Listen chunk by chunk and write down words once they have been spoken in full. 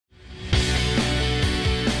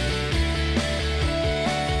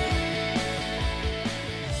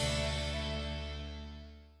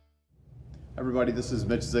Everybody, this is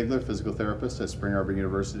Mitch Ziegler, physical therapist at Spring Arbor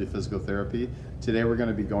University Physical Therapy. Today we're going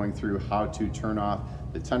to be going through how to turn off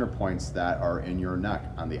the tender points that are in your neck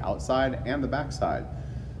on the outside and the back side.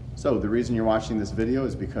 So the reason you're watching this video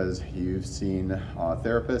is because you've seen a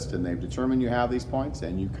therapist and they've determined you have these points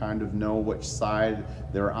and you kind of know which side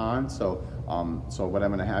they're on. So what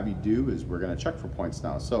I'm going to have you do is we're going to check for points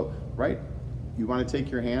now. So you want to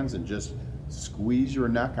take your hands and just squeeze your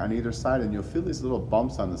neck on either side, and you'll feel these little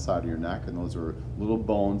bumps on the side of your neck, and those are little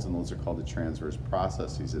bones, and those are called the transverse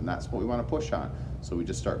processes, and that's what we want to push on. So we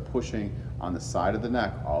just start pushing on the side of the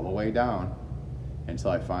neck all the way down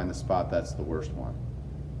until I find the spot that's the worst one.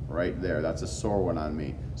 Right there, that's a sore one on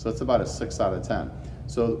me. So it's about a 6 out of 10.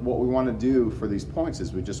 So what we want to do for these points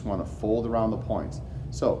is we just want to fold around the points.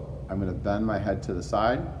 So I'm going to bend my head to the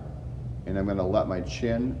side, and I'm going to let my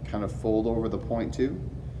chin kind of fold over the point too.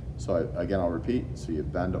 So again, I'll repeat. So you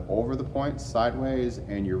bend over the point sideways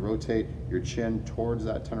and you rotate your chin towards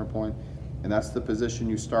that tender point, and that's the position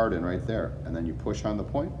you start in right there. And then you push on the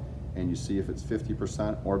point and you see if it's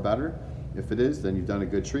 50% or better. If it is, then you've done a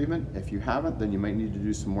good treatment. If you haven't, then you might need to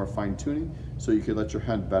do some more fine tuning. So you could let your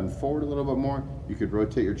head bend forward a little bit more. You could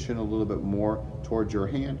rotate your chin a little bit more towards your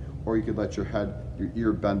hand, or you could let your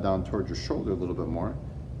ear bend down towards your shoulder a little bit more.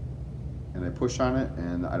 And I push on it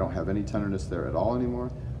and I don't have any tenderness there at all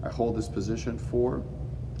anymore. I hold this position for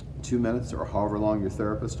 2 minutes or however long your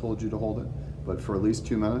therapist told you to hold it, but for at least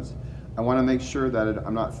 2 minutes. I want to make sure that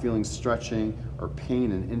I'm not feeling stretching or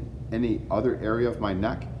pain in any other area of my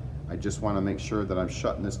neck. I just want to make sure that I'm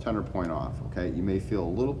shutting this tender point off, okay? You may feel a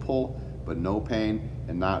little pull, but no pain,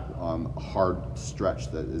 and not a hard stretch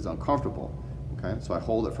that is uncomfortable, okay? So I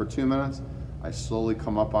hold it for 2 minutes. I slowly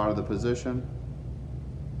come up out of the position,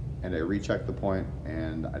 and I recheck the point,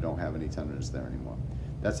 and I don't have any tenderness there anymore.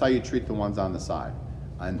 That's how you treat the ones on the side.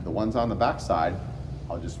 And the ones on the back side,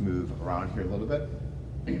 I'll just move around here a little bit.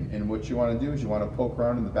 And what you want to do is you want to poke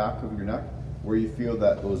around in the back of your neck where you feel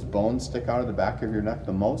that those bones stick out of the back of your neck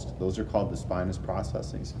the most. Those are called the spinous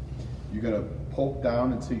processes. You're going to poke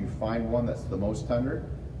down until you find one that's the most tender.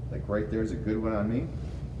 Like right there's a good one on me.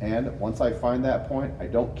 And once I find that point, I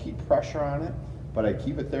don't keep pressure on it, but I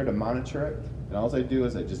keep it there to monitor it. And all I do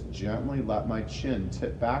is I just gently let my chin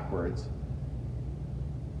tip backwards.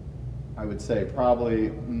 I would say probably,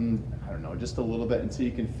 I don't know, just a little bit until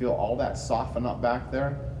you can feel all that soften up back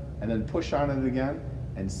there, and then push on it again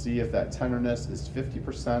and see if that tenderness is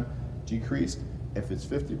 50% decreased. If it's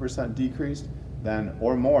 50% decreased, then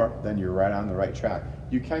or more, then you're right on the right track.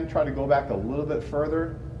 You can try to go back a little bit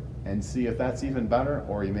further and see if that's even better,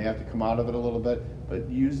 or you may have to come out of it a little bit, but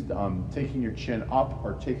use taking your chin up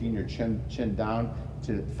or taking your chin down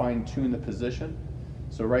to fine tune the position.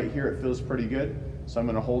 So right here it feels pretty good. So I'm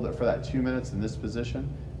going to hold it for that 2 minutes in this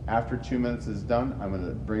position. After 2 minutes is done, I'm going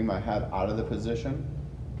to bring my head out of the position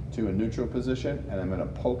to a neutral position, and I'm going to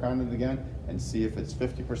poke on it again and see if it's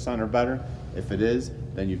 50% or better. If it is,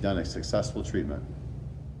 then you've done a successful treatment.